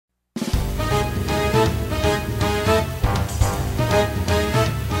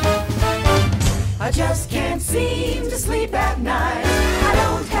seem to sleep at night. I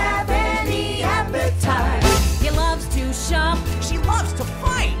don't have any appetite. He loves to shop. She loves to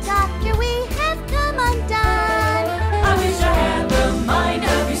fight. Doctor, we have come undone. I wish I had the mind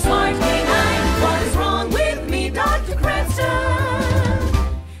of your smart canine. What is wrong with me, Dr. Cranston?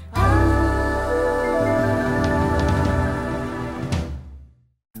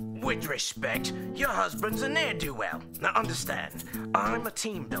 With respect, your husband's a ne'er-do-well. Now understand, I'm a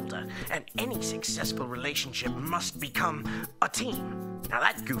team builder, and any successful relationship must become a team. Now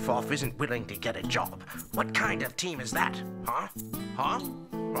that goof-off isn't willing to get a job. What kind of team is that? Huh?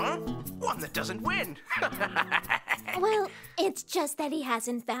 One that doesn't win. Well, it's just that he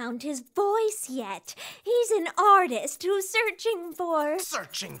hasn't found his voice yet. He's an artist who's searching for...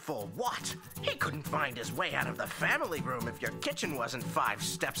 Searching for what? He couldn't find his way out of the family room if your kitchen wasn't 5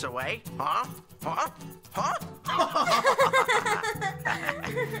 steps away. Huh?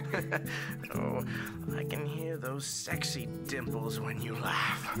 Oh, I can hear those sexy dimples when you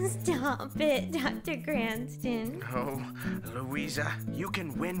laugh. Stop it, Dr. Cranston. Oh, Louisa, you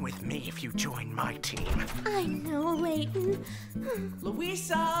can win with me if you join my team. I know, Layton.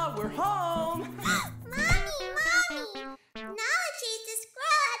 Louisa, we're home! Mommy! Now she's the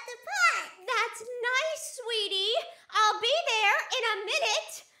squirrel at the park. That's nice, sweetie. I'll be there in a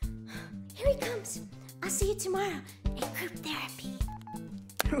minute. Here he comes. I'll see you tomorrow at group therapy.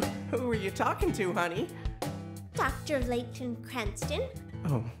 Who are you talking to, honey? Dr. Layton Cranston.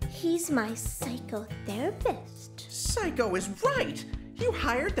 Oh. He's my psychotherapist. Psycho is right! You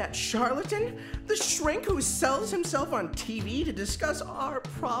hired that charlatan? The shrink who sells himself on TV to discuss our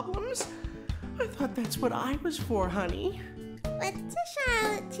problems? I thought that's what I was for, honey. What's a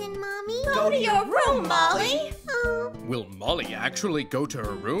charlatan, Mommy? Go to your room, Molly! Oh. Will Molly actually go to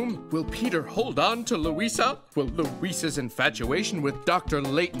her room? Will Peter hold on to Louisa? Will Louisa's infatuation with Dr.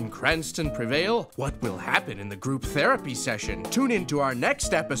 Layton Cranston prevail? What will happen in the group therapy session? Tune in to our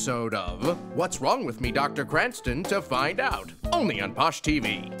next episode of What's Wrong With Me, Dr. Cranston to find out. Only on Posh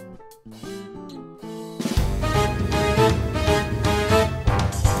TV.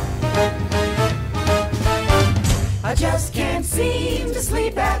 I just can't seem to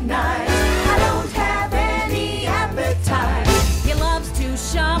sleep at night.